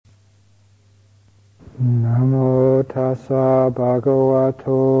Namo tassa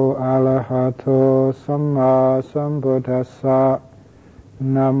bhagavato arahato samma sambuddhassa.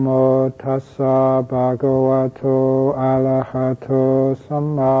 Namo tassa bhagavato arahato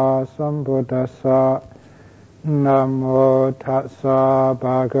samma sambuddhassa. Namo tassa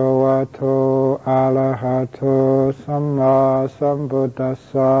bhagavato arahato samma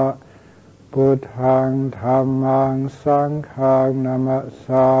sambuddhassa. Buddhaṃ dhammāṃ saṅghāṃ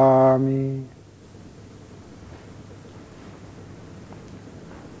namasāmi.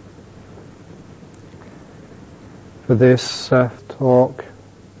 For this talk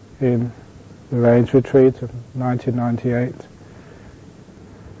in the Range Retreat of 1998,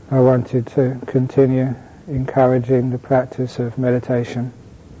 I wanted to continue encouraging the practice of meditation,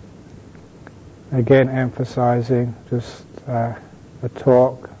 again emphasizing just a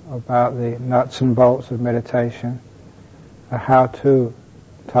talk about the nuts and bolts of meditation, a how-to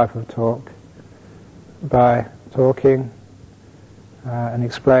type of talk, by talking and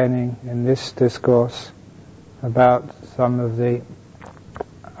explaining in this discourse about some of the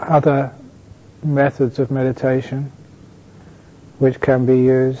other methods of meditation which can be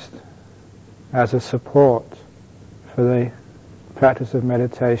used as a support for the practice of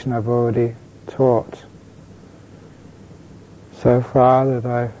meditation I've already taught. So far that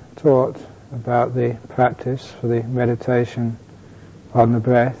I've taught about the practice for the meditation on the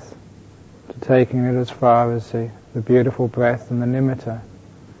breath, to taking it as far as the beautiful breath and the nimitta.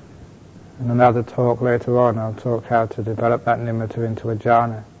 In another talk later on, I'll talk how to develop that nimitta into a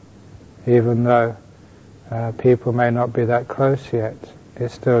jhana. Even though people may not be that close yet,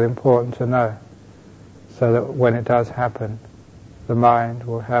 it's still important to know, so that when it does happen, the mind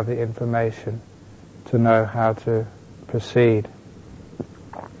will have the information to know how to proceed.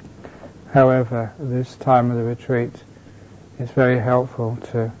 However, at this time of the retreat, it's very helpful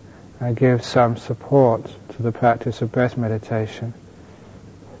to give some support to the practice of breath meditation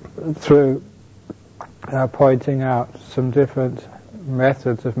through pointing out some different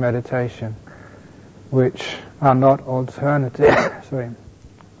methods of meditation which are not are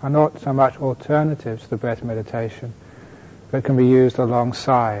not so much alternatives to the breath meditation, but can be used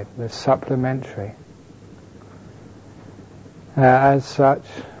alongside, they're supplementary. As such,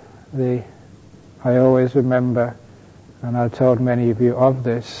 I always remember, and I've told many of you of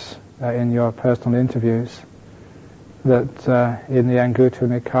this in your personal interviews, that in the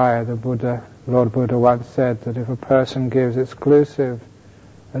Anguttara Nikaya, Lord Buddha once said that if a person gives exclusive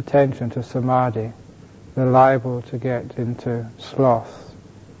attention to samadhi, they're liable to get into sloth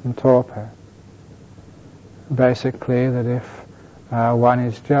and torpor. Basically, that if one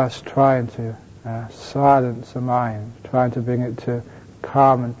is just trying to silence the mind, trying to bring it to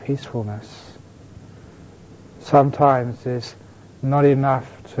calm and peacefulness, sometimes it's not enough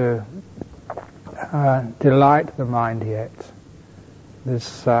to delight the mind yet.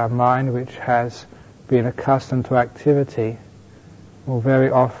 This mind which has been accustomed to activity will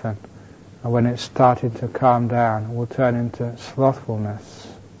very often, when it's started to calm down, will turn into slothfulness.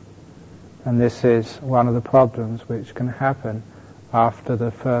 And this is one of the problems which can happen after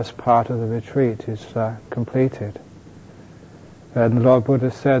the first part of the retreat is completed. And the Lord Buddha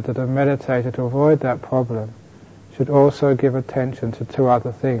said that a meditator, to avoid that problem, should also give attention to two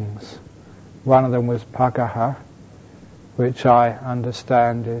other things. One of them was pagaha, which I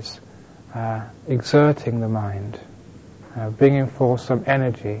understand is exerting the mind, bringing forth some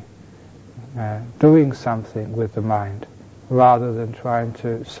energy, doing something with the mind, rather than trying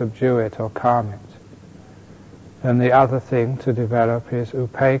to subdue it or calm it. And the other thing to develop is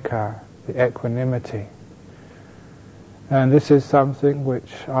upekkha, the equanimity. And this is something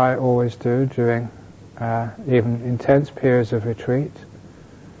which I always do during even intense periods of retreat,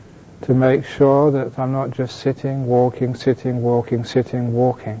 to make sure that I'm not just sitting, walking, sitting, walking, sitting,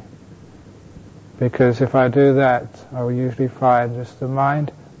 walking. Because if I do that, I will usually find just the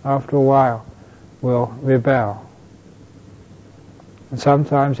mind, after a while, will rebel. And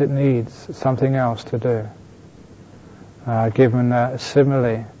sometimes it needs something else to do. Given a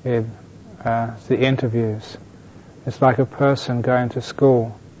simile in the interviews, it's like a person going to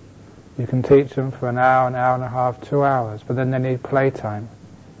school. You can teach them for an hour and a half, 2 hours, but then they need playtime.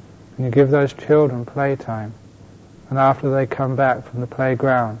 And you give those children playtime, and after they come back from the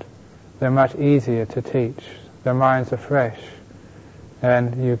playground, they're much easier to teach. Their minds are fresh,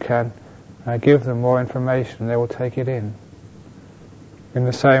 and you can give them more information, they will take it in. In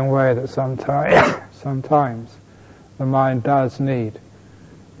the same way that sometimes the mind does need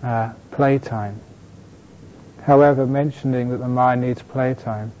playtime. However, mentioning that the mind needs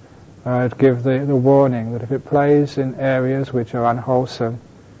playtime, I'd give the warning that if it plays in areas which are unwholesome,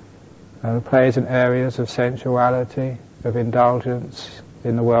 plays in areas of sensuality, of indulgence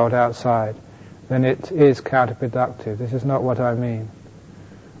in the world outside, then it is counterproductive. This is not what I mean.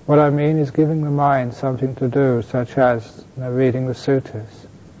 What I mean is giving the mind something to do, such as reading the suttas,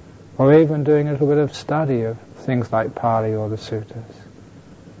 or even doing a little bit of study of things like Pali or the suttas.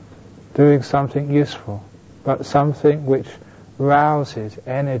 Doing something useful, but something which rouses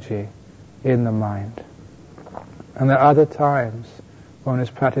energy in the mind. And there are other times when one is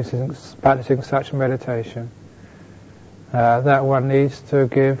practicing such meditation that one needs to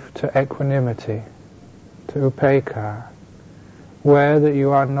give to equanimity, to upekkha, where that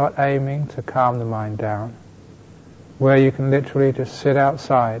you are not aiming to calm the mind down, where you can literally just sit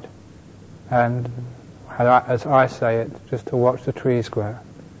outside and, as I say it, just to watch the trees grow,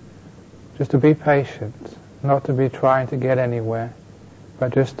 just to be patient, not to be trying to get anywhere,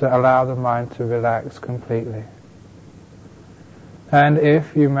 but just to allow the mind to relax completely. And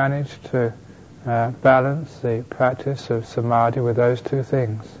if you manage to balance the practice of samadhi with those two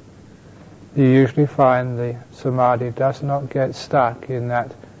things, you usually find the samadhi does not get stuck in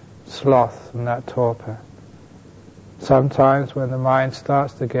that sloth and that torpor. Sometimes when the mind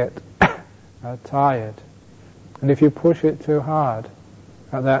starts to get tired, and if you push it too hard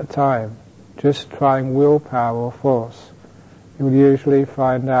at that time, just trying willpower or force, you will usually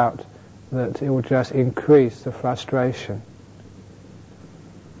find out that it will just increase the frustration.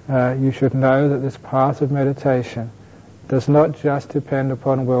 You should know that this path of meditation does not just depend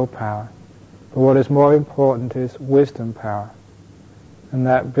upon willpower, but what is more important is wisdom power. And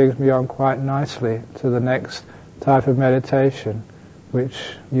that brings me on quite nicely to the next type of meditation which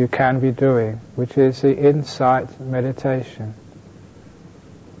you can be doing, which is the insight meditation.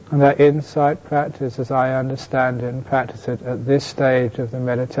 And that insight practice, as I understand it and practice it at this stage of the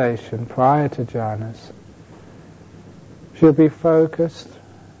meditation prior to jhanas, should be focused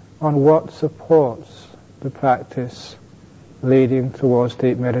on what supports the practice leading towards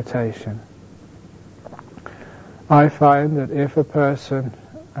deep meditation. I find that if a person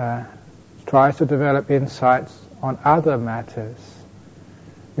tries to develop insights on other matters,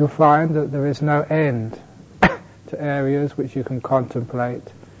 you'll find that there is no end to areas which you can contemplate.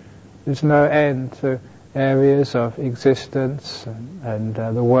 There's no end to areas of existence and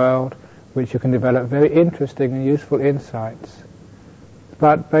the world which you can develop very interesting and useful insights.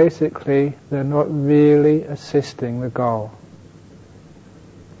 But basically, they're not really assisting the goal.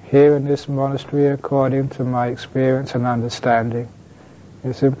 Here in this monastery, according to my experience and understanding,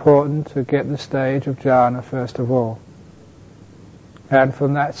 it's important to get the stage of jhana first of all. And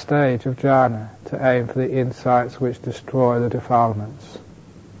from that stage of jhana, to aim for the insights which destroy the defilements.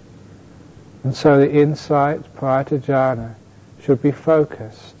 And so the insights prior to jhana should be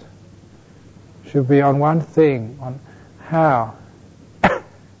focused, should be on one thing, on how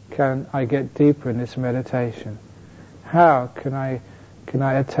can I get deeper in this meditation? How can I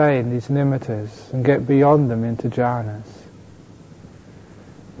attain these nimittas and get beyond them into jhanas?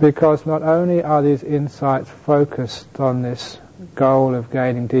 Because not only are these insights focused on this goal of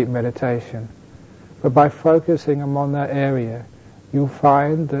gaining deep meditation, but by focusing them on that area, you'll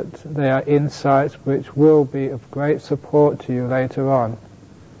find that they are insights which will be of great support to you later on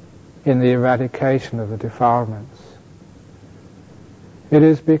in the eradication of the defilements. It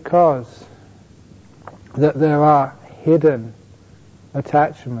is because that there are hidden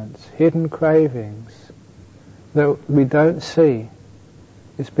attachments, hidden cravings that we don't see.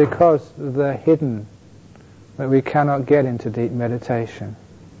 It's because they're hidden that we cannot get into deep meditation.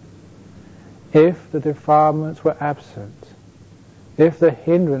 If the defilements were absent, if the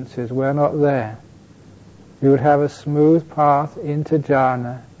hindrances were not there, we would have a smooth path into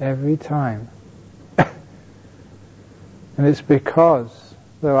jhana every time. And it's because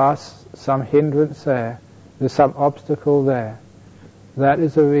there are some hindrance there, there's some obstacle there. That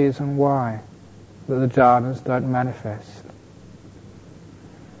is the reason why that the jhanas don't manifest.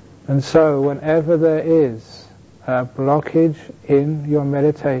 And so whenever there is a blockage in your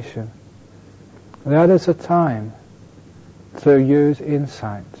meditation, that is a time to use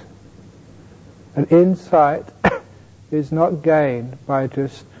insight. And insight is not gained by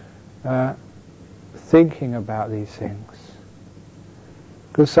just thinking about these things.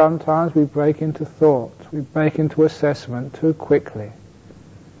 Because sometimes we break into thought, we break into assessment too quickly.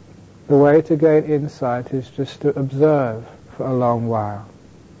 The way to gain insight is just to observe for a long while.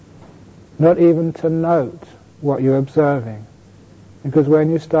 Not even to note what you're observing. Because when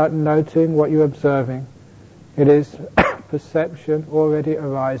you start noting what you're observing, it is perception already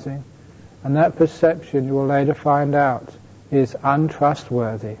arising, and that perception you will later find out is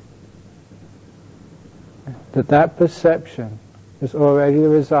untrustworthy. That perception is already the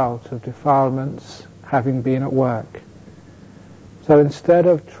result of defilements having been at work. So instead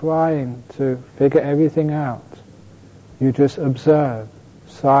of trying to figure everything out, you just observe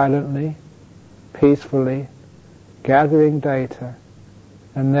silently, peacefully, gathering data,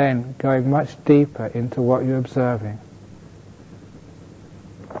 and then going much deeper into what you're observing.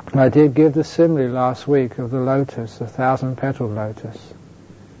 I did give the simile last week of the lotus, the 1,000-petaled lotus.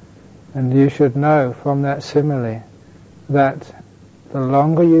 And you should know from that simile that the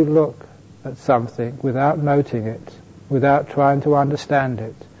longer you look at something without noting it, without trying to understand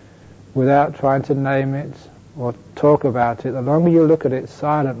it, without trying to name it or talk about it, the longer you look at it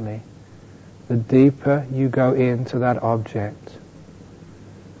silently, the deeper you go into that object.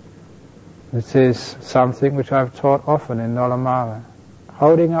 This is something which I've taught often in Nolamara.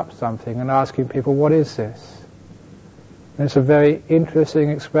 Holding up something and asking people, what is this? And it's a very interesting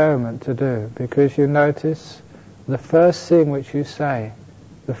experiment to do, because you notice the first thing which you say,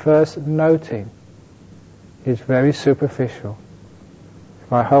 the first noting, is very superficial.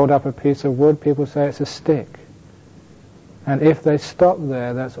 If I hold up a piece of wood, people say it's a stick. And if they stop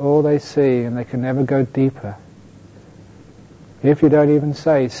there, that's all they see, and they can never go deeper. If you don't even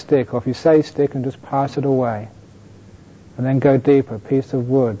say stick, or if you say stick and just pass it away, and then go deeper, piece of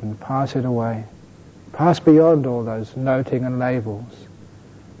wood, and pass it away, pass beyond all those noting and labels,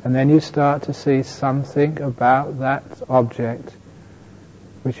 and then you start to see something about that object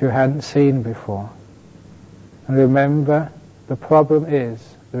which you hadn't seen before. And remember, the problem is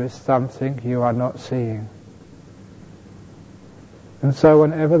there is something you are not seeing. And so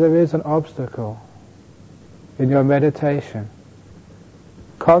whenever there is an obstacle in your meditation,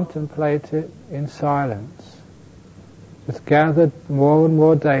 contemplate it in silence. Just gather more and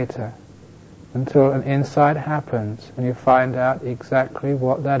more data until an insight happens and you find out exactly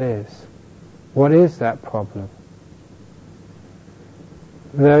what that is. What is that problem?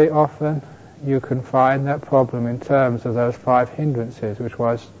 Very often you can find that problem in terms of those 5 hindrances, which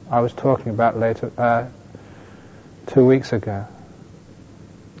I was talking about later 2 weeks ago.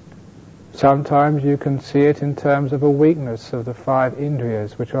 Sometimes you can see it in terms of a weakness of the 5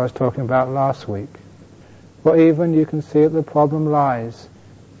 indriyas, which I was talking about last week. Or even you can see that the problem lies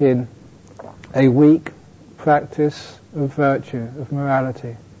in a weak practice of virtue, of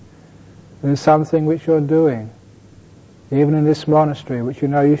morality. There's something which you're doing, even in this monastery, which you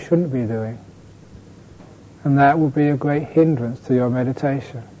know you shouldn't be doing. And that will be a great hindrance to your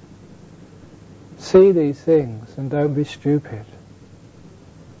meditation. See these things and don't be stupid.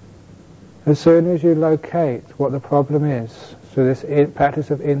 As soon as you locate what the problem is, through this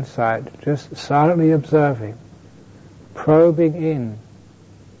practice of insight, just silently observing, probing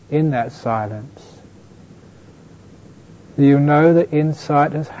in that silence, you know that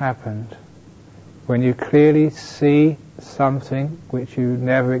insight has happened when you clearly see something which you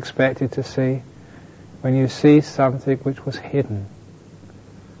never expected to see, when you see something which was hidden.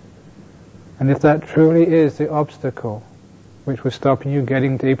 And if that truly is the obstacle which was stopping you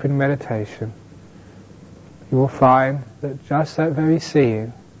getting deep in meditation, you will find that just that very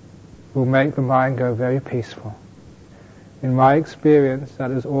seeing will make the mind go very peaceful. In my experience,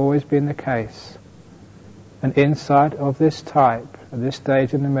 that has always been the case. An insight of this type, at this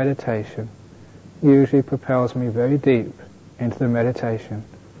stage in the meditation, usually propels me very deep into the meditation.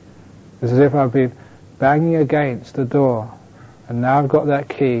 It's as if I've been banging against the door, and now I've got that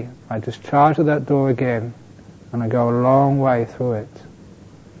key, I just charge at that door again, and I go a long way through it.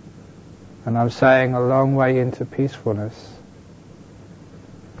 And I'm saying a long way into peacefulness.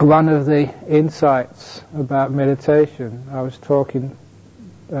 One of the insights about meditation I was talking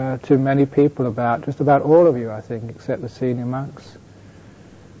to many people about, just about all of you I think, except the senior monks,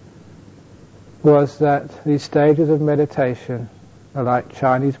 was that these stages of meditation are like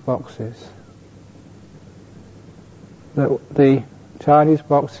Chinese boxes. The Chinese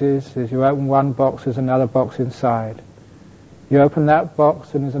boxes is you open one box, there's another box inside. You open that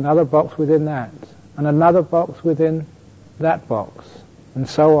box and there's another box within that, and another box within that box, and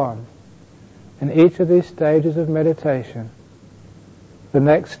so on. In each of these stages of meditation, the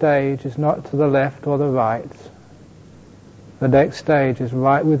next stage is not to the left or the right. The next stage is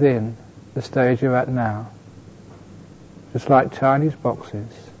right within the stage you're at now. Just like Chinese boxes.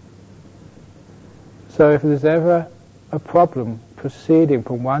 So if there's ever a problem proceeding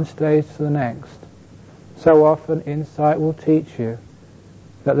from one stage to the next, so often insight will teach you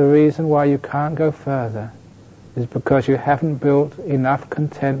that the reason why you can't go further is because you haven't built enough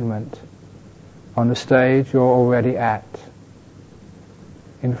contentment on the stage you're already at.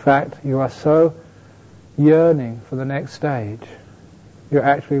 In fact, you are so yearning for the next stage, you're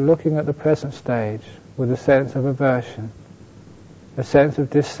actually looking at the present stage with a sense of aversion. a sense of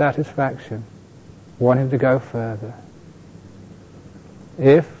dissatisfaction, wanting to go further.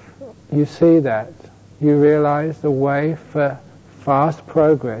 If you see that, you realize the way for fast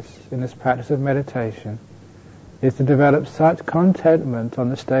progress in this practice of meditation is to develop such contentment on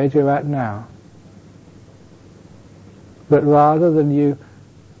the stage you're at now, that rather than you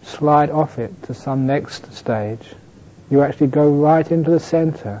slide off it to some next stage, you actually go right into the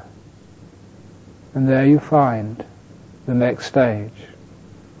center, and there you find the next stage.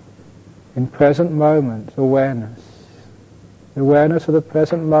 In present moment awareness, the awareness of the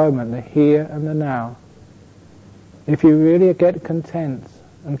present moment, the here and the now. If you really get content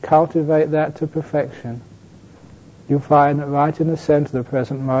and cultivate that to perfection, you'll find that right in the center of the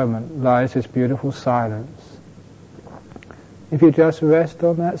present moment lies this beautiful silence. If you just rest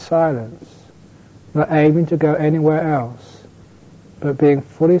on that silence, not aiming to go anywhere else, but being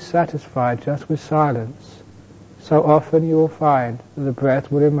fully satisfied just with silence, so often you will find that the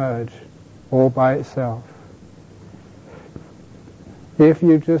breath will emerge all by itself. If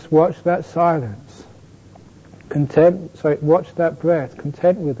you just watch that silence, watch that breath,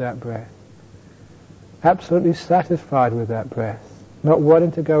 content with that breath, absolutely satisfied with that breath, not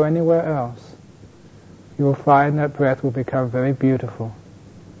wanting to go anywhere else, you will find that breath will become very beautiful.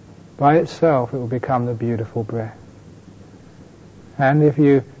 By itself it will become the beautiful breath. And if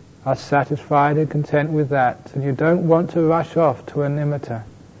you are satisfied and content with that, and you don't want to rush off to a nimitta,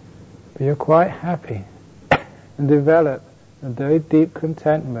 but you're quite happy and develop a very deep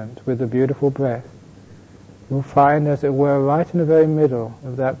contentment with the beautiful breath, you'll find, as it were, right in the very middle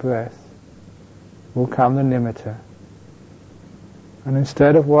of that breath will come the nimitta. And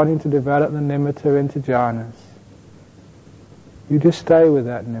instead of wanting to develop the nimitta into jhanas, you just stay with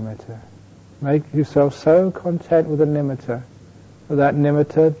that nimitta. Make yourself so content with the nimitta that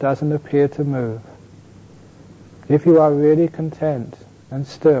nimitta doesn't appear to move. If you are really content and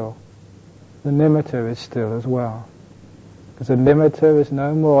still, the nimitta is still as well. Because the nimitta is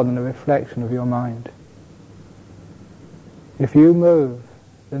no more than a reflection of your mind. If you move,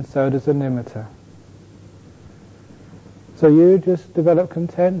 then so does the nimitta. So you just develop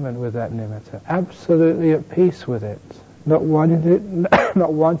contentment with that nimitta, absolutely at peace with it, not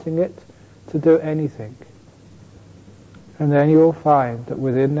wanting it to do anything. And then you will find that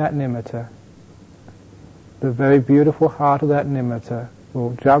within that nimitta, the very beautiful heart of that nimitta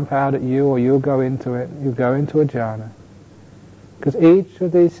will jump out at you, or you'll go into it, you go into a jhana. Because each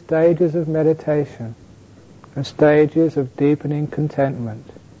of these stages of meditation are stages of deepening contentment,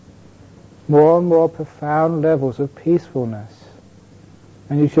 more and more profound levels of peacefulness.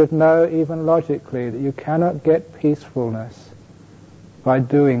 And you should know, even logically, that you cannot get peacefulness by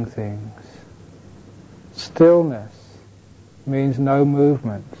doing things. Stillness means no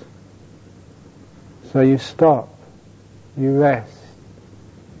movement. So you stop, you rest,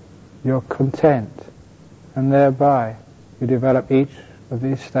 you're content, and thereby you develop each of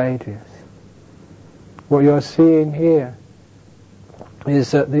these stages. What you're seeing here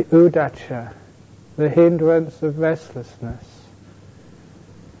is that the uddhacca, the hindrance of restlessness,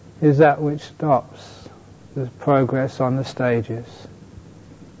 is that which stops the progress on the stages.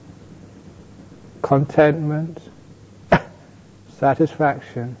 Contentment,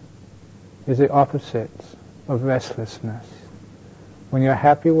 satisfaction, is the opposite of restlessness. When you're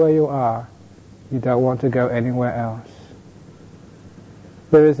happy where you are, you don't want to go anywhere else.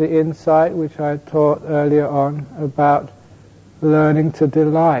 There is the insight which I taught earlier on about learning to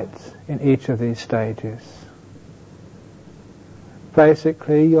delight in each of these stages.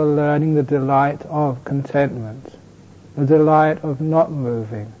 Basically, you're learning the delight of contentment, the delight of not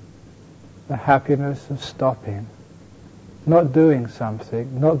moving, the happiness of stopping, not doing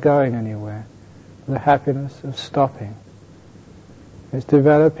something, not going anywhere, the happiness of stopping. It's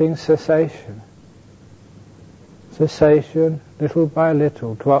developing cessation. Cessation, little by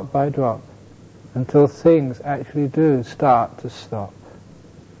little, drop by drop, until things actually do start to stop.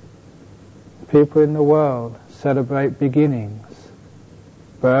 People in the world celebrate beginnings,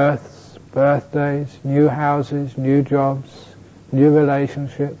 births, birthdays, new houses, new jobs, new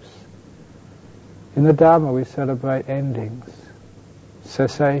relationships. In the Dhamma we celebrate endings,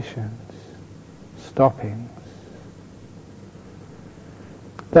 cessations, stoppings.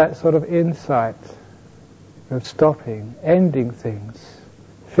 That sort of insight of stopping, ending things,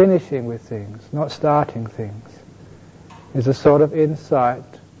 finishing with things, not starting things, is a sort of insight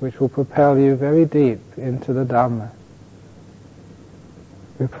which will propel you very deep into the Dhamma.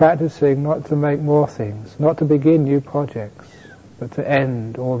 We're practicing not to make more things, not to begin new projects, but to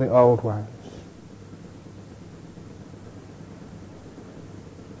end all the old ones.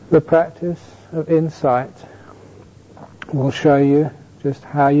 The practice of insight will show you just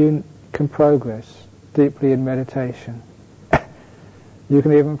how you can progress deeply in meditation. You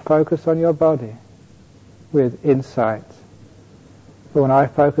can even focus on your body with insight. But when I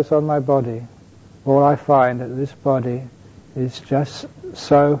focus on my body, all I find that this body is just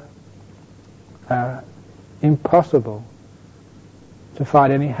so impossible to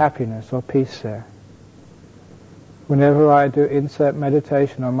find any happiness or peace there. Whenever I do insight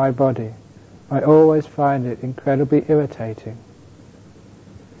meditation on my body, I always find it incredibly irritating.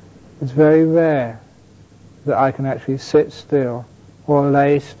 It's very rare that I can actually sit still, or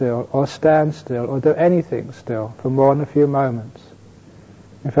lay still, or stand still, or do anything still for more than a few moments.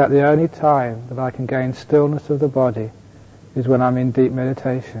 In fact, the only time that I can gain stillness of the body is when I'm in deep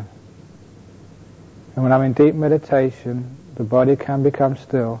meditation. And when I'm in deep meditation, the body can become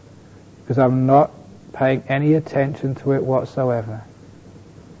still because I'm not paying any attention to it whatsoever.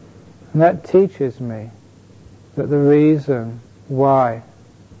 And that teaches me that the reason why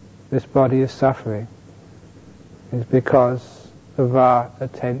this body is suffering is because of our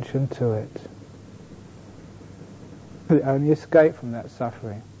attention to it. The only escape from that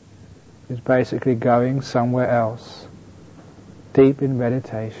suffering is basically going somewhere else, deep in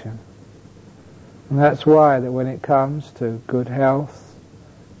meditation. And that's why that when it comes to good health,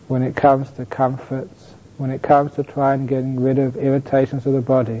 when it comes to comforts, when it comes to trying getting rid of irritations of the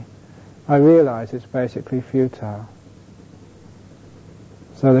body, I realize it's basically futile.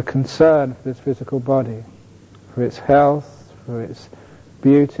 So the concern for this physical body, for its health, for its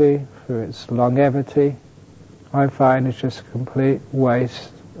beauty, for its longevity, I find is just a complete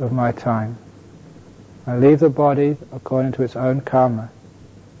waste of my time. I leave the body according to its own karma,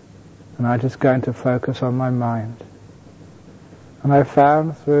 and I'm just going to focus on my mind. And I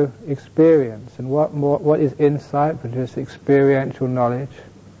found through experience, and what is insight but just experiential knowledge,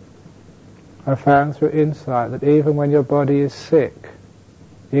 I found through insight that even when your body is sick,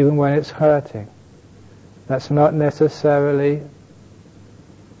 even when it's hurting, that's not necessarily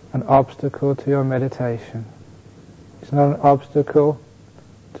an obstacle to your meditation. It's not an obstacle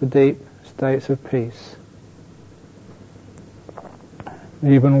to deep states of peace.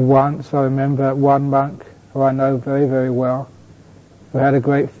 Even once, I remember one monk who I know very, very well, who had a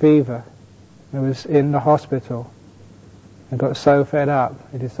great fever and was in the hospital and got so fed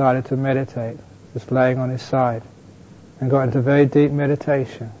up he decided to meditate, just laying on his side, and got into very deep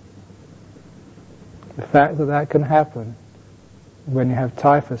meditation. The fact that that can happen when you have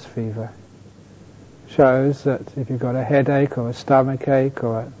typhus fever shows that if you've got a headache or a stomach ache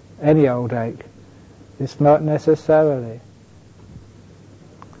or any old ache, it's not necessarily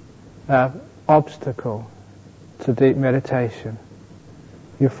an obstacle to deep meditation.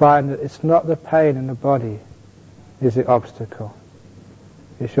 You find that it's not the pain in the body is the obstacle.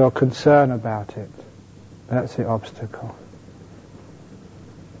 It's your concern about it. That's the obstacle.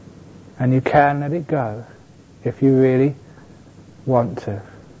 And you can let it go if you really want to.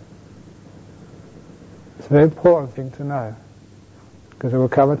 It's a very important thing to know, because there will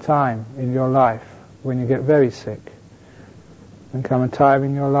come a time in your life when you get very sick, and come a time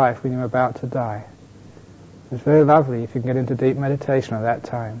in your life when you're about to die. It's very lovely if you can get into deep meditation at that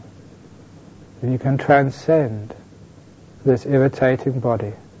time. If you can transcend this irritating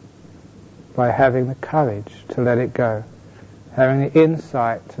body by having the courage to let it go, having the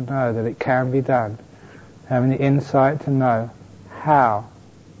insight to know that it can be done, having the insight to know how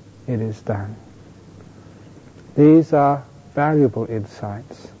it is done. These are valuable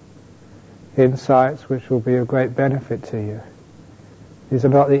insights, insights which will be of great benefit to you. These are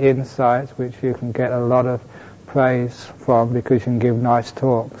not the insights which you can get a lot of praise from because you can give nice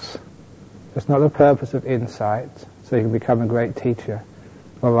talks. It's not the purpose of insight, so you can become a great teacher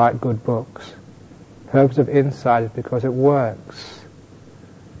or write good books. The purpose of insight is because it works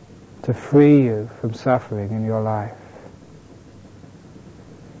to free you from suffering in your life.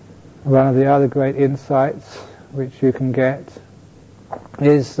 One of the other great insights which you can get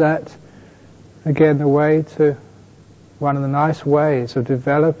is that, again, one of the nice ways of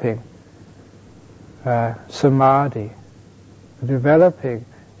developing samadhi, developing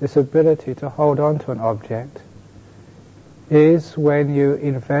this ability to hold on to an object, is when you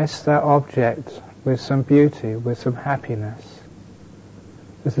invest that object with some beauty, with some happiness.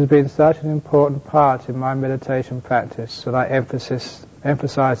 This has been such an important part in my meditation practice that I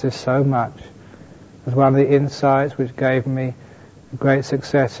emphasize this so much as one of the insights which gave me great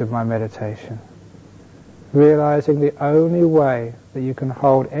success in my meditation. Realizing the only way that you can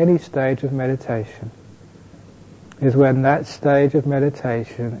hold any stage of meditation is when that stage of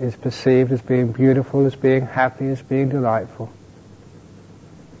meditation is perceived as being beautiful, as being happy, as being delightful.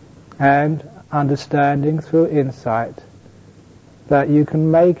 And understanding through insight that you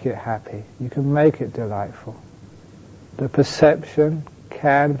can make it happy, you can make it delightful. The perception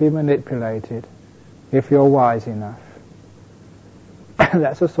can be manipulated if you're wise enough.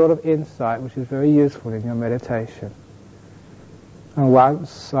 That's a sort of insight which is very useful in your meditation. And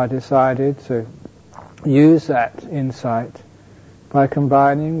once I decided to use that insight by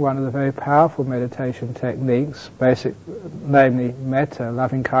combining one of the very powerful meditation techniques, namely metta,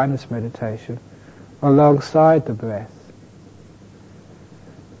 loving-kindness meditation, alongside the breath.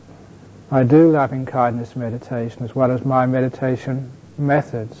 I do loving-kindness meditation as well as my meditation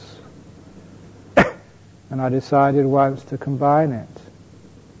methods. And I decided once to combine it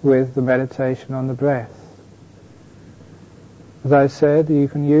with the meditation on the breath. As I said, you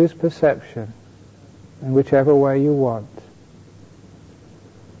can use perception in whichever way you want.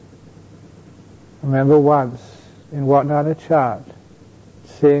 I remember once in Wat Nana Chat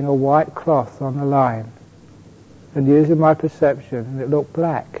seeing a white cloth on the line and using my perception, and it looked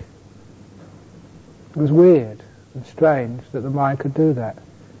black. It was weird and strange that the mind could do that.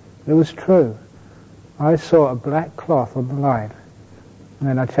 It was true. I saw a black cloth on the line, and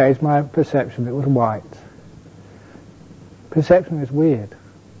then I changed my perception, it was white. Perception is weird.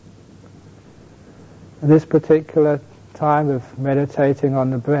 At this particular time of meditating on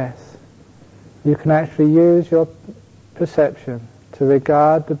the breath, you can actually use your perception to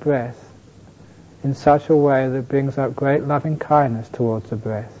regard the breath in such a way that brings up great loving kindness towards the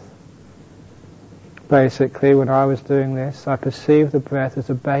breath. Basically, when I was doing this, I perceived the breath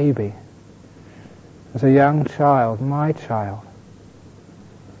as a baby, as a young child, my child.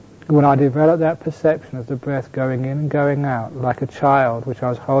 When I developed that perception of the breath going in and going out, like a child which I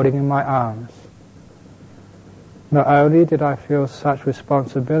was holding in my arms, not only did I feel such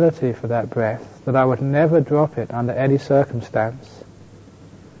responsibility for that breath that I would never drop it under any circumstance,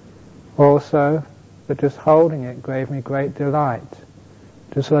 also that just holding it gave me great delight,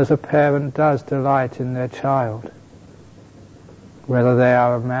 just as a parent does delight in their child, whether they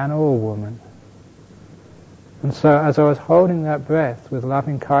are a man or a woman. And so as I was holding that breath with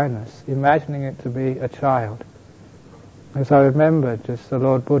loving kindness, imagining it to be a child, as I remembered just the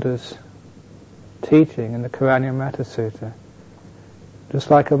Lord Buddha's teaching in the Karanyamatta Sutta,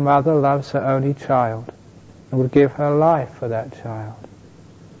 just like a mother loves her only child and would give her life for that child,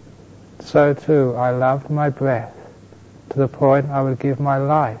 so too I loved my breath to the point I would give my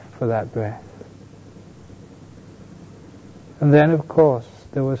life for that breath. And then, of course,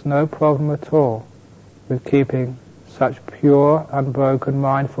 there was no problem at all with keeping such pure, unbroken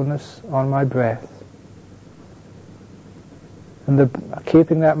mindfulness on my breath. And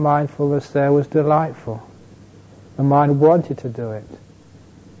keeping that mindfulness there was delightful. The mind wanted to do it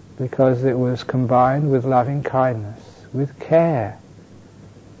because it was combined with loving kindness, with care.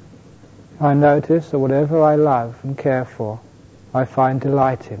 I notice that whatever I love and care for, I find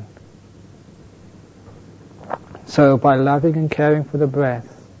delight in. So by loving and caring for the breath,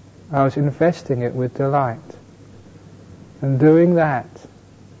 I was investing it with delight. And doing that,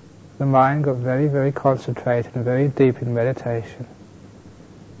 the mind got very, very concentrated and very deep in meditation.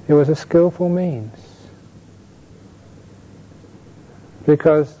 It was a skillful means.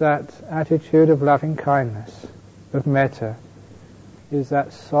 Because that attitude of loving kindness, of metta, is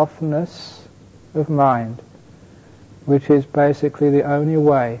that softness of mind, which is basically the only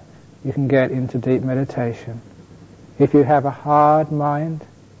way you can get into deep meditation. If you have a hard mind,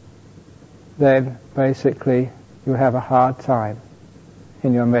 then basically you have a hard time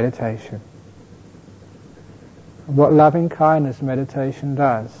in your meditation. What loving kindness meditation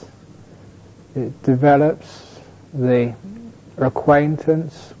does, it develops the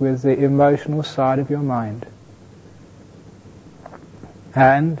acquaintance with the emotional side of your mind.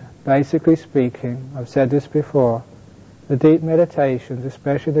 And, basically speaking, I've said this before, the deep meditations,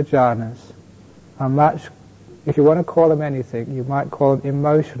 especially the jhanas, are much, if you want to call them anything, you might call them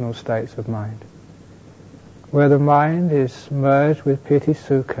emotional states of mind, where the mind is merged with piti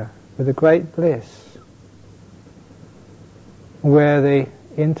sukha, with a great bliss, where the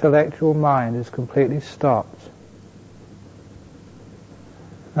intellectual mind is completely stopped.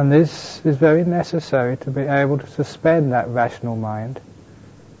 And this is very necessary to be able to suspend that rational mind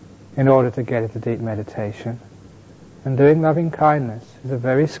in order to get into deep meditation. And doing loving kindness is a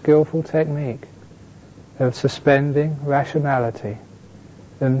very skillful technique of suspending rationality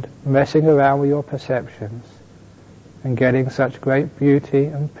and messing around with your perceptions and getting such great beauty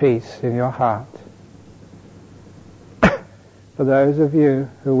and peace in your heart. For those of you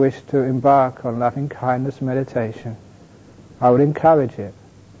who wish to embark on loving kindness meditation, I would encourage it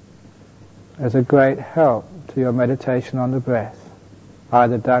as a great help to your meditation on the breath,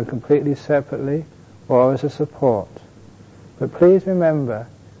 either done completely separately or as a support. But please remember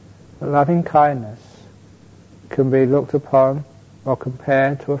that loving kindness can be looked upon or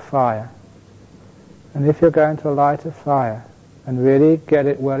compared to a fire. And if you're going to light a fire and really get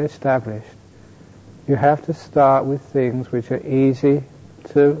it well established, you have to start with things which are easy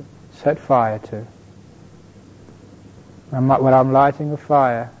to set fire to. And when I'm lighting a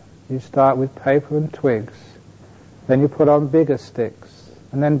fire, you start with paper and twigs, then you put on bigger sticks,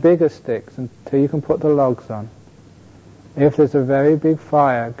 and then bigger sticks until you can put the logs on. If there's a very big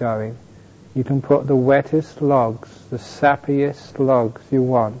fire going, you can put the wettest logs, the sappiest logs you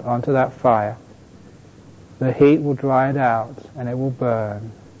want onto that fire. The heat will dry it out and it will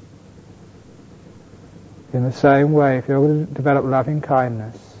burn. In the same way, if you're going to develop loving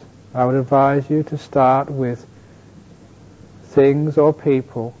kindness, I would advise you to start with things or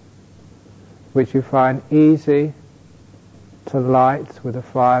people which you find easy to light with a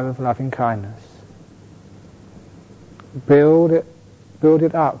fire of loving kindness. Build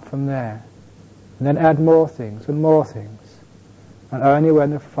it up from there, and then add more things and more things. And only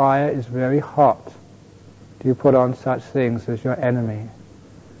when the fire is very hot do you put on such things as your enemy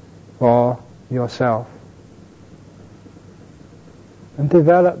or yourself. And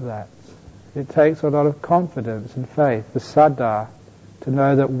develop that. It takes a lot of confidence and faith, the saddha, to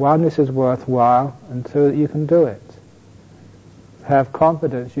know that one, this is worthwhile, and two, that you can do it. Have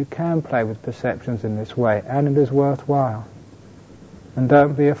confidence you can play with perceptions in this way, and it is worthwhile. And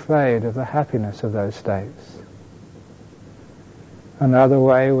don't be afraid of the happiness of those states. Another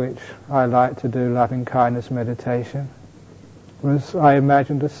way which I like to do loving kindness meditation was I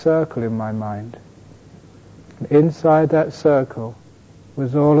imagined a circle in my mind. And inside that circle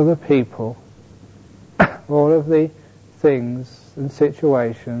was all of the people, all of the things and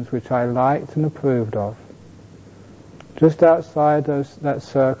situations which I liked and approved of. Just outside that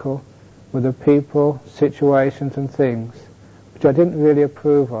circle were the people, situations and things which I didn't really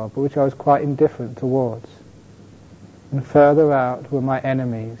approve of, but which I was quite indifferent towards. And further out were my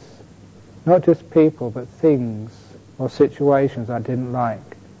enemies, not just people, but things or situations I didn't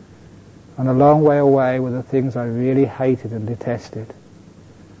like. And a long way away were the things I really hated and detested.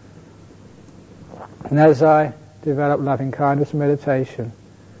 And as I developed loving kindness meditation,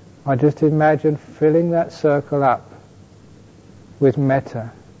 I just imagined filling that circle up with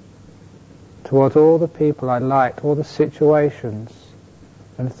metta towards all the people I liked, all the situations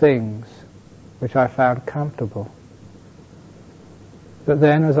and things which I found comfortable. But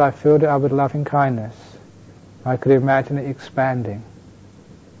then as I filled it up with loving kindness, I could imagine it expanding.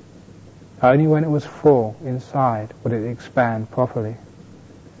 Only when it was full inside would it expand properly.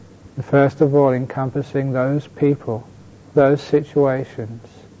 And first of all, encompassing those people, those situations,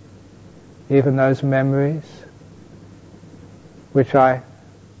 even those memories which I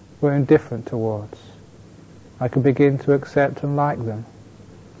were indifferent towards. I could begin to accept and like them,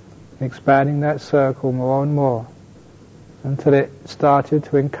 expanding that circle more and more until it started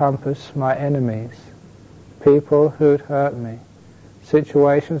to encompass my enemies, people who'd hurt me,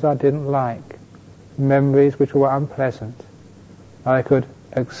 situations I didn't like, memories which were unpleasant. I could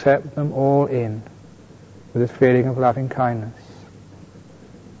accept them all in with this feeling of loving kindness.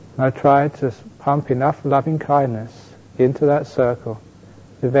 And I tried to pump enough loving kindness into that circle,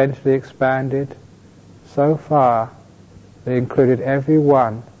 eventually expanded so far that it included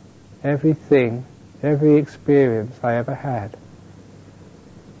everyone, everything, every experience I ever had,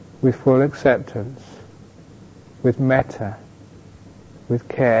 with full acceptance, with metta, with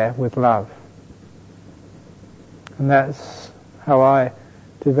care, with love. And that's how I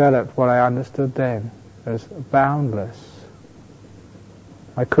developed what I understood then as boundless.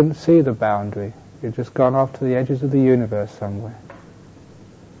 I couldn't see the boundary. It just gone off to the edges of the universe somewhere.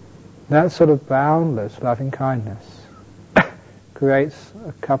 That sort of boundless loving kindness creates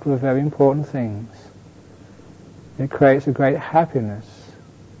a couple of very important things. It creates a great happiness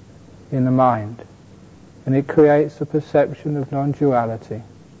in the mind, and it creates a perception of non-duality,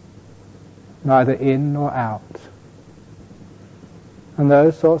 neither in nor out. And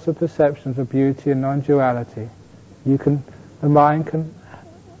those sorts of perceptions of beauty and non-duality, the mind can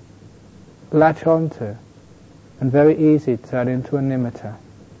latch onto and very easily turn into a nimitta.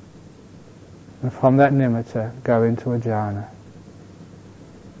 And from that nimitta go into a jhana.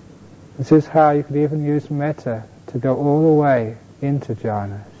 This is how you could even use metta to go all the way into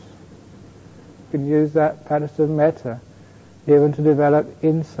jhanas. You can use that practice of metta even to develop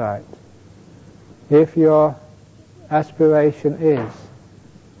insight. If your aspiration is,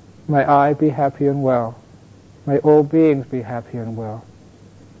 may I be happy and well, may all beings be happy and well,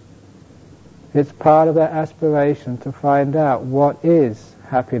 it's part of that aspiration to find out what is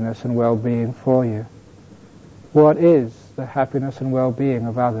happiness and well-being for you. What is the happiness and well-being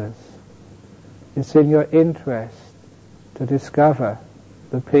of others. It's in your interest to discover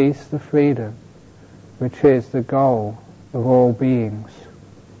the peace, the freedom, which is the goal of all beings.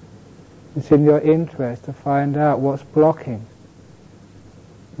 It's in your interest to find out what's blocking,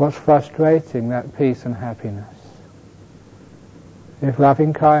 what's frustrating that peace and happiness. If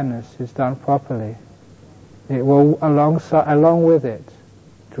loving kindness is done properly, it will, along with it,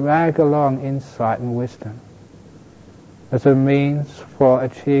 drag along insight and wisdom as a means for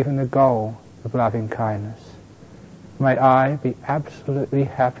achieving the goal of loving kindness. May I be absolutely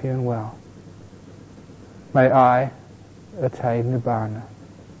happy and well. May I attain Nibbana.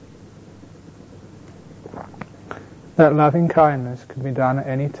 That loving kindness can be done at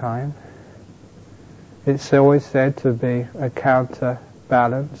any time. It's always said to be a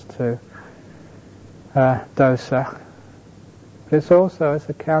counterbalance to dosa. But it's also as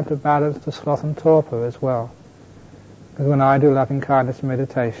a counterbalance to sloth and torpor as well. Because when I do loving kindness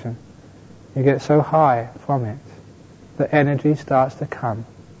meditation, you get so high from it, the energy starts to come.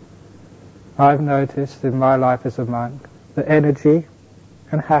 I've noticed in my life as a monk that energy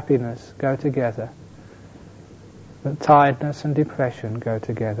and happiness go together. That tiredness and depression go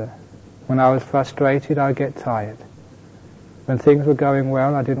together. When I was frustrated, I'd get tired. When things were going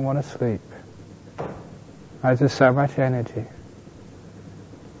well, I didn't want to sleep. I had just so much energy.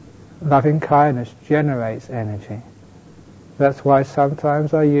 Loving kindness generates energy. That's why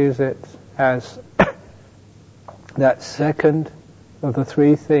sometimes I use it as that second of the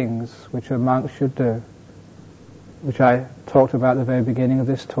three things which a monk should do, which I talked about at the very beginning of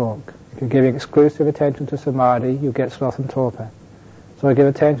this talk. If you're giving exclusive attention to samadhi, you get sloth and torpor. So I give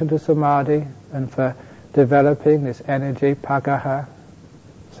attention to samadhi, and for developing this energy, pagaha,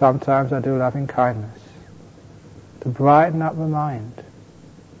 sometimes I do loving kindness. To brighten up the mind,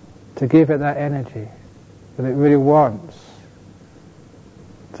 to give it that energy that it really wants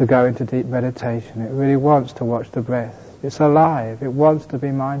to go into deep meditation. It really wants to watch the breath. It's alive. It wants to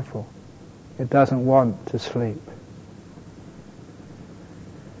be mindful. It doesn't want to sleep.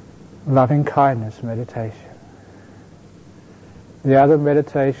 Loving kindness meditation. The other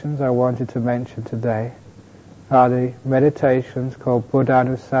meditations I wanted to mention today are the meditations called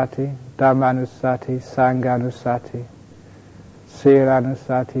Buddhanusati, Dhammanusati, Sanghanusati,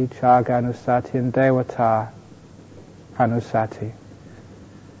 Silanusati, Chaganusati, and Devata Anusati.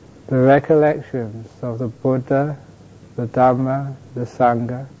 The recollections of the Buddha, the Dhamma, the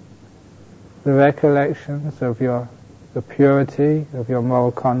Sangha, the recollections of the purity of your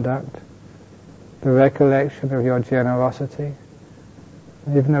moral conduct, the recollection of your generosity,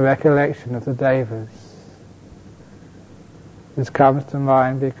 and even the recollection of the Devas. This comes to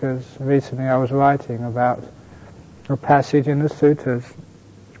mind because recently I was writing about a passage in the sutras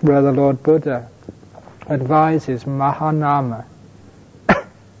where the Lord Buddha advises Mahanama,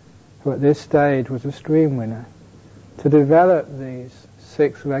 who at this stage was a stream winner, to develop these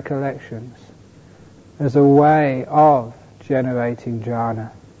 6 recollections as a way of generating jhana.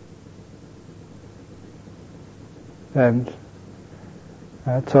 And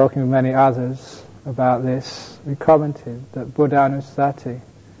talking with many others about this, we commented that Buddhanusati,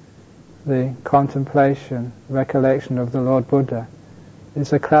 the contemplation, recollection of the Lord Buddha,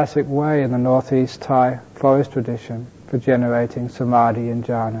 is a classic way in the northeast Thai forest tradition for generating samadhi and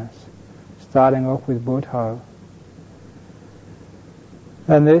jhanas, starting off with Buddho.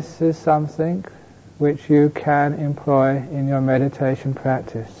 And this is something which you can employ in your meditation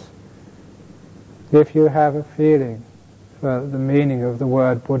practice. If you have a feeling for the meaning of the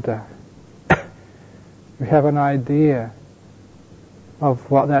word Buddha, you have an idea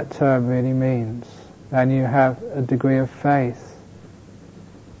of what that term really means, and you have a degree of faith,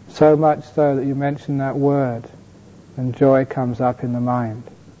 so much so that you mention that word and joy comes up in the mind,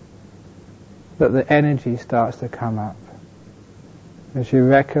 that the energy starts to come up as you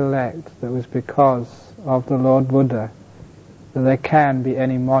recollect that it was because of the Lord Buddha that there can be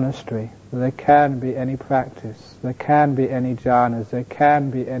any monastery, that there can be any practice, there can be any jhanas, there can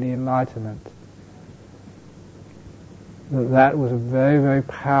be any enlightenment. That was a very, very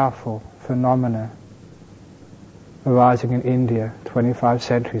powerful phenomena arising in India 25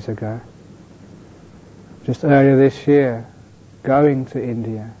 centuries ago. Just earlier this year, going to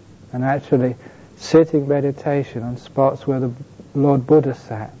India and actually sitting meditation on spots where the Lord Buddha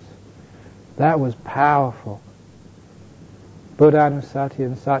sat, that was powerful. Buddhanusati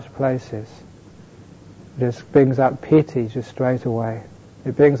in such places just brings up piti just straight away.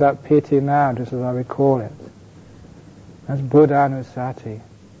 It brings up piti now, just as I recall it. That's Buddhanusati.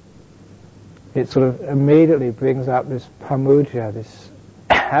 It sort of immediately brings up this pamuja, this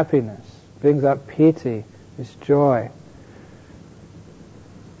happiness, brings up piti, this joy.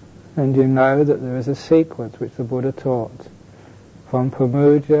 And you know that there is a sequence which the Buddha taught. From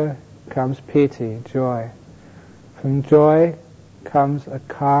pamuja comes piti, joy. From joy comes a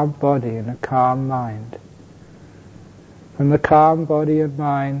calm body and a calm mind. From the calm body and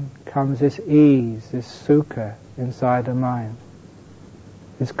mind comes this ease, this sukha inside the mind,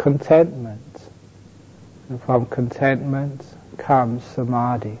 this contentment. And from contentment comes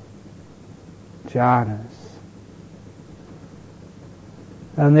samadhi, jhanas.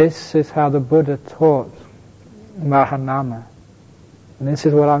 And this is how the Buddha taught Mahanama. And this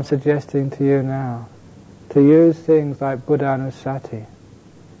is what I'm suggesting to you now. To use things like Buddhanusati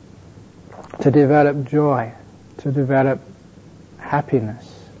to develop joy, to develop happiness.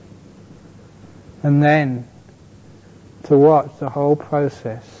 And then to watch the whole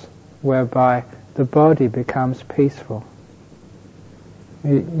process whereby the body becomes peaceful.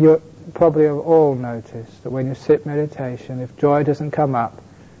 You probably have all noticed that when you sit meditation, if joy doesn't come up,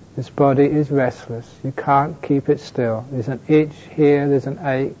 this body is restless. You can't keep it still. There's an itch here, there's an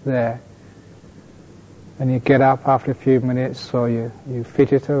ache there. And you get up after a few minutes or you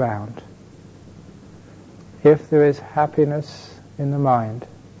fidget around. If there is happiness in the mind,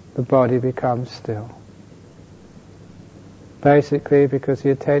 the body becomes still. Basically because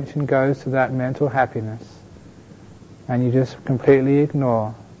the attention goes to that mental happiness and you just completely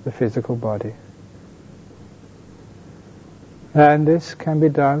ignore the physical body. And this can be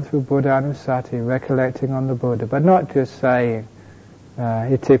done through Buddhanusati, recollecting on the Buddha, but not just saying,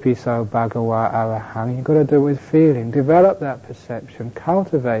 Itipiso Bhagawa Arahang. You've got to do it with feeling. Develop that perception,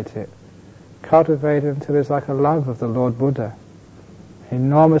 cultivate it. Cultivate it until there's like a love of the Lord Buddha.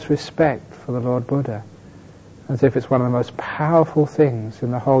 Enormous respect for the Lord Buddha. As if it's one of the most powerful things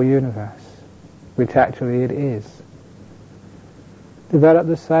in the whole universe, which actually it is. Develop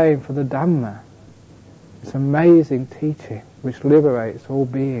the same for the Dhamma. It's amazing teaching which liberates all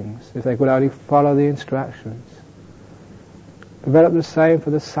beings if they could only follow the instructions. Develop the same for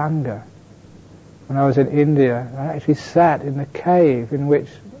the Sangha. When I was in India, I actually sat in the cave in which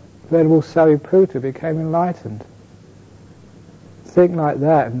Venerable Sariputta became enlightened. Think like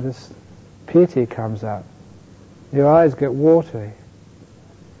that and this pity comes up. Your eyes get watery.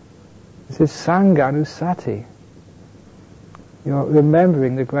 This is Sangha-nusati. You're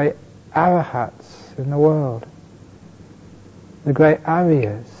remembering the great arahats in the world, the great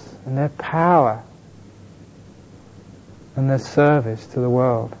Aryas and their power and their service to the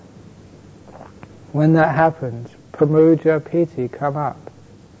world. When that happens, pamuja, piti come up.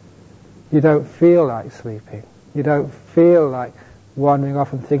 You don't feel like sleeping. You don't feel like wandering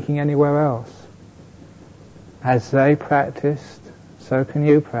off and thinking anywhere else. As they practiced, so can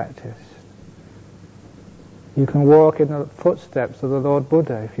you practice. You can walk in the footsteps of the Lord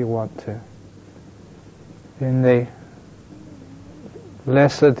Buddha if you want to. In the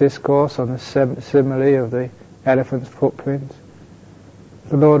lesser discourse on the simile of the elephant's footprints,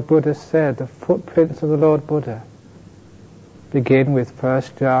 the Lord Buddha said the footprints of the Lord Buddha begin with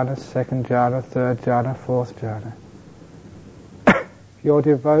first jhana, second jhana, third jhana, fourth jhana. If you're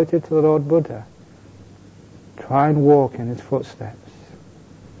devoted to the Lord Buddha, try and walk in his footsteps.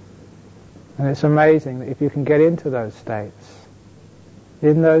 And it's amazing that if you can get into those states,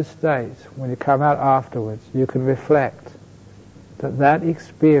 in those states, when you come out afterwards, you can reflect that that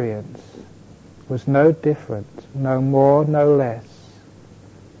experience was no different, no more, no less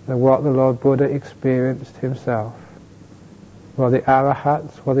than what the Lord Buddha experienced himself, what the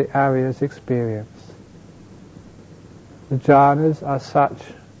Arahats, what the Aryas experienced. The jhanas are such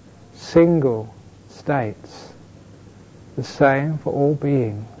single states, the same for all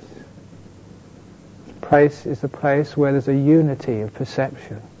beings. The place is a place where there's a unity of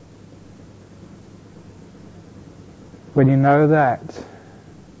perception. When you know that,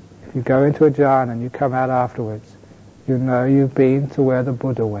 if you go into a jhana and you come out afterwards, you know you've been to where the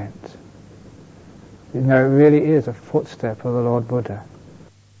Buddha went. You know it really is a footstep of the Lord Buddha.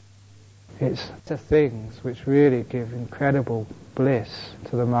 It's the things which really give incredible bliss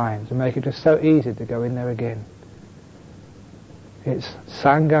to the mind and make it just so easy to go in there again. It's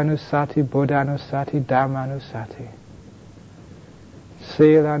Sangha-nusati, Buddha-nusati, Dhamma-nusati,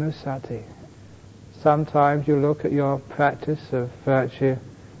 Sila-nusati. Sometimes you look at your practice of virtue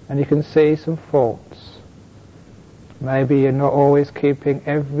and you can see some faults. Maybe you're not always keeping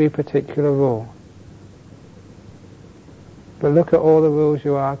every particular rule. But look at all the rules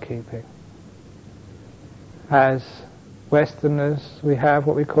you are keeping. As Westerners, we have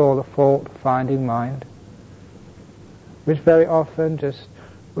what we call the fault-finding mind, which very often just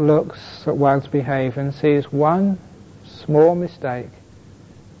looks at one's behavior and sees one small mistake,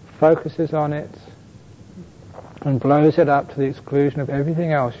 focuses on it, and blows it up to the exclusion of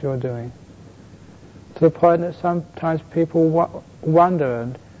everything else you're doing. To the point that sometimes people wonder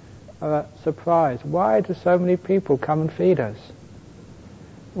and are surprised, why do so many people come and feed us?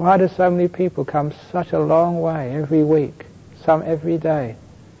 Why do so many people come such a long way every week, some every day,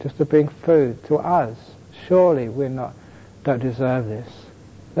 just to bring food to us? Surely we don't deserve this.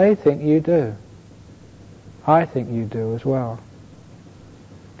 They think you do. I think you do as well.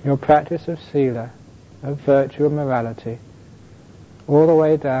 Your practice of sila, of virtue and morality, all the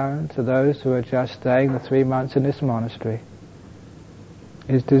way down to those who are just staying the 3 months in this monastery,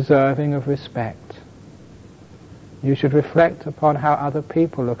 is deserving of respect. You should reflect upon how other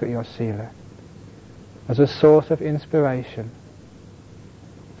people look at your sila as a source of inspiration,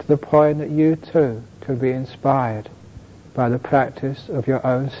 to the point that you too can be inspired by the practice of your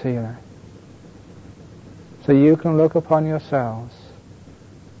own sila. So you can look upon yourselves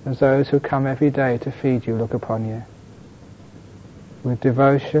as those who come every day to feed you look upon you, with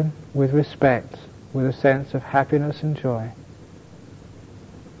devotion, with respect, with a sense of happiness and joy.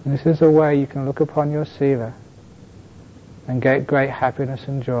 And this is a way you can look upon your sila and get great happiness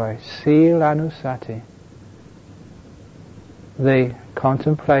and joy. Silanusati, the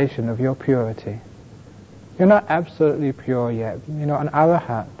contemplation of your purity. You're not absolutely pure yet. You're not an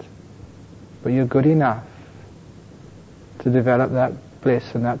arahat, but you're good enough to develop that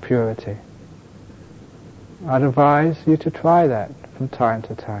bliss and that purity. I'd advise you to try that from time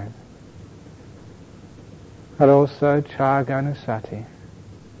to time. But also Chaganusati.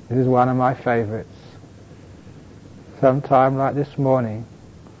 This is one of my favorites. Sometime like this morning,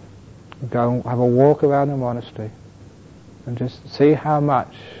 go and have a walk around the monastery and just see how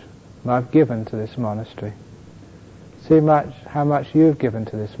much I've given to this monastery. See how much you've given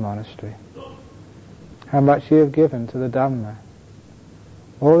to this monastery. How much you have given to the Dhamma.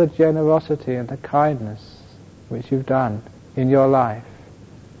 All the generosity and the kindness which you've done in your life.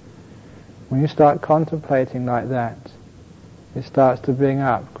 When you start contemplating like that, it starts to bring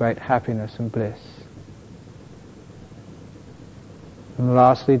up great happiness and bliss. And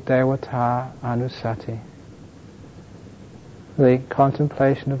lastly, Devata Anusati, the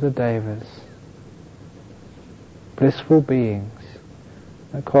contemplation of the Devas, blissful beings.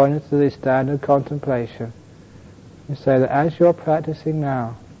 According to the standard contemplation, you say that as you're practicing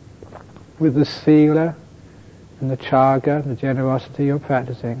now, with the sila and the chaga, the generosity you're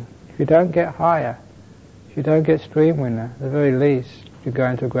practicing, if you don't get higher, if you don't get stream winner, at the very least, you go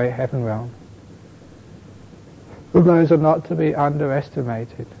into a great heaven realm. But those are not to be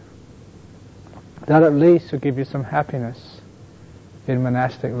underestimated. That at least will give you some happiness in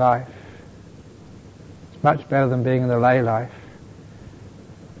monastic life. It's much better than being in the lay life.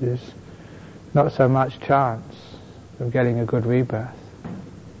 There's not so much chance of getting a good rebirth.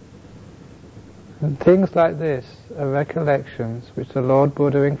 And things like this are recollections which the Lord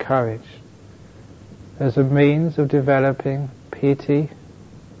Buddha encouraged as a means of developing piti,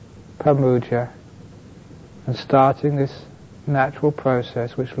 pamuja, and starting this natural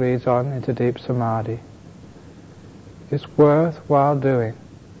process which leads on into deep samadhi. It's worthwhile doing.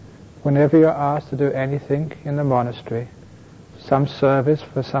 Whenever you're asked to do anything in the monastery, some service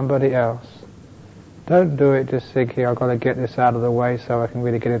for somebody else, don't do it just thinking, I've got to get this out of the way so I can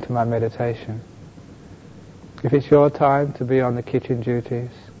really get into my meditation. If it's your time to be on the kitchen duties,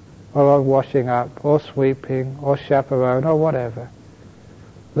 or on washing up, or sweeping, or chaperone, or whatever,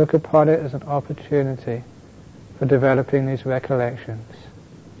 look upon it as an opportunity for developing these recollections,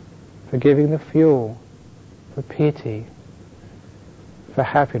 for giving the fuel, for piti, for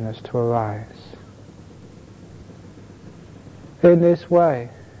happiness to arise. In this way,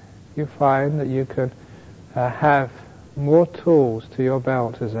 you find that you can have more tools to your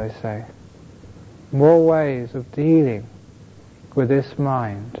belt, as they say, more ways of dealing with this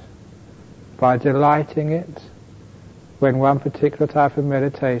mind by delighting it when one particular type of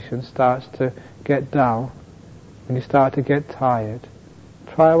meditation starts to get dull, when you start to get tired.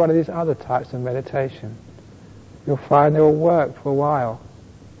 Try one of these other types of meditation. You'll find they will work for a while,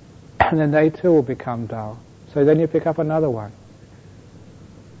 and then they too will become dull. So then you pick up another one.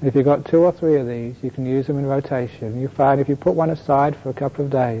 If you've got 2 or 3 of these, you can use them in rotation. You find if you put one aside for a couple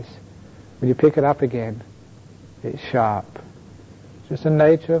of days, when you pick it up again, it's sharp. It's just the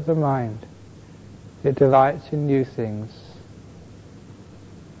nature of the mind. It delights in new things.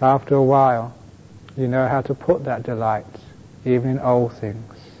 After a while, you know how to put that delight, even in old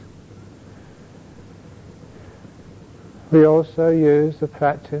things. We also use the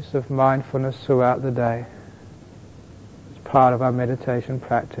practice of mindfulness throughout the day. It's part of our meditation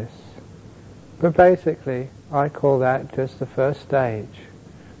practice. But basically, I call that just the first stage.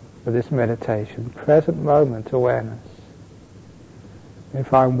 for this meditation, present moment awareness.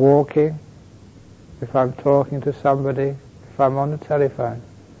 If I'm walking, if I'm talking to somebody, if I'm on the telephone,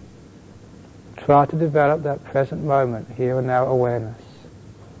 try to develop that present moment, here and now awareness.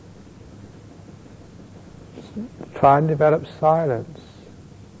 Try and develop silence.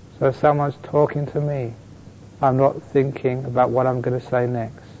 So if someone's talking to me, I'm not thinking about what I'm going to say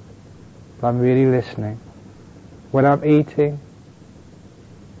next. I'm really listening. When I'm eating,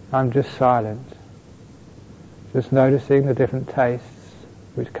 I'm just silent. Just noticing the different tastes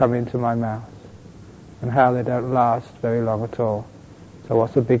which come into my mouth and how they don't last very long at all. So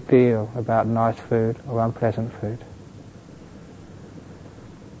what's the big deal about nice food or unpleasant food?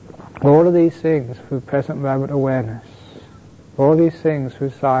 All of these things through present moment awareness, all these things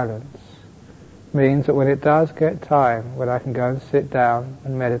through silence, means that when it does get time, when I can go and sit down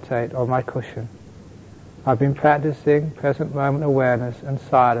and meditate on my cushion, I've been practicing present moment awareness and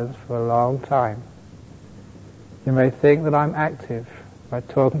silence for a long time. You may think that I'm active by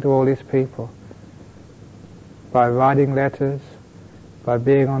talking to all these people, by writing letters, by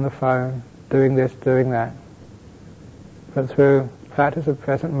being on the phone, doing this, doing that. But through practice of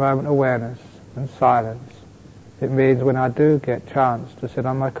present moment awareness and silence, it means when I do get chance to sit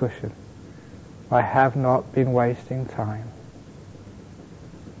on my cushion, I have not been wasting time.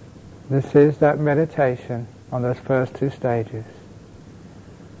 This is that meditation on those first two stages.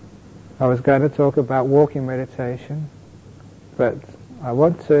 I was going to talk about walking meditation, but I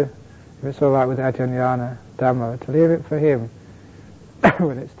want to, if it's all right with Ajahn Dhamma, to leave it for him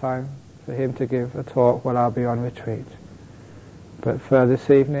when it's time for him to give a talk while I'll be on retreat. But for this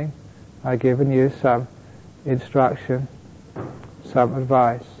evening, I've given you some instruction, some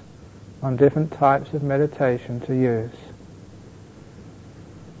advice on different types of meditation to use.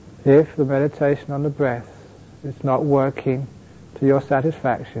 If the meditation on the breath is not working to your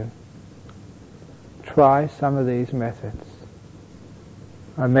satisfaction, try some of these methods.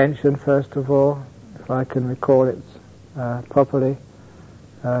 I mentioned first of all, if I can recall it properly,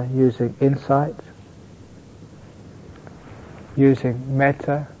 using insight, using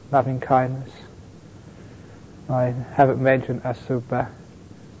metta, loving kindness. I haven't mentioned asupa.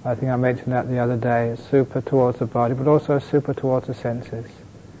 I think I mentioned that the other day, asupa towards the body, but also asupa towards the senses.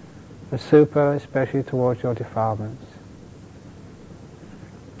 Asupa especially towards your defilements.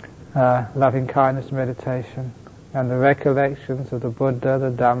 Loving kindness meditation, and the recollections of the Buddha,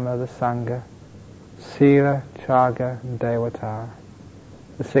 the Dhamma, the Sangha, Sila, Chaga, and Devata,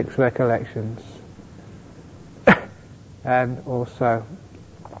 the 6 recollections. And also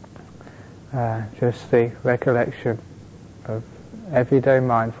just the recollection of everyday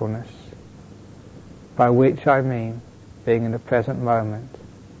mindfulness, by which I mean being in the present moment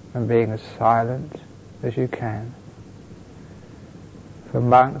and being as silent as you can. For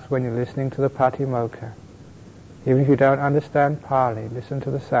monks, when you're listening to the Patimokkha, even if you don't understand Pali, listen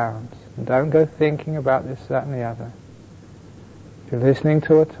to the sounds and don't go thinking about this, that and the other. If you're listening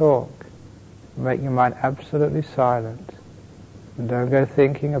to a talk, make your mind absolutely silent and don't go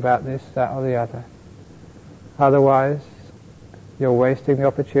thinking about this, that or the other. Otherwise, you're wasting the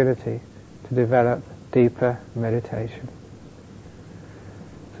opportunity to develop deeper meditation.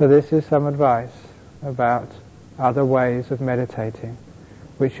 So this is some advice about other ways of meditating,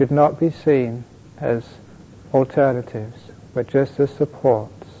 which should not be seen as alternatives, but just as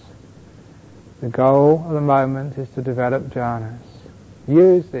supports. The goal of the moment is to develop jhanas.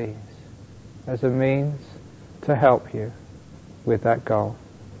 Use these as a means to help you with that goal.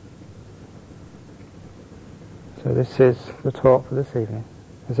 So this is the talk for this evening.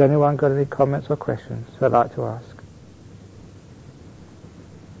 Has anyone got any comments or questions they'd like to ask?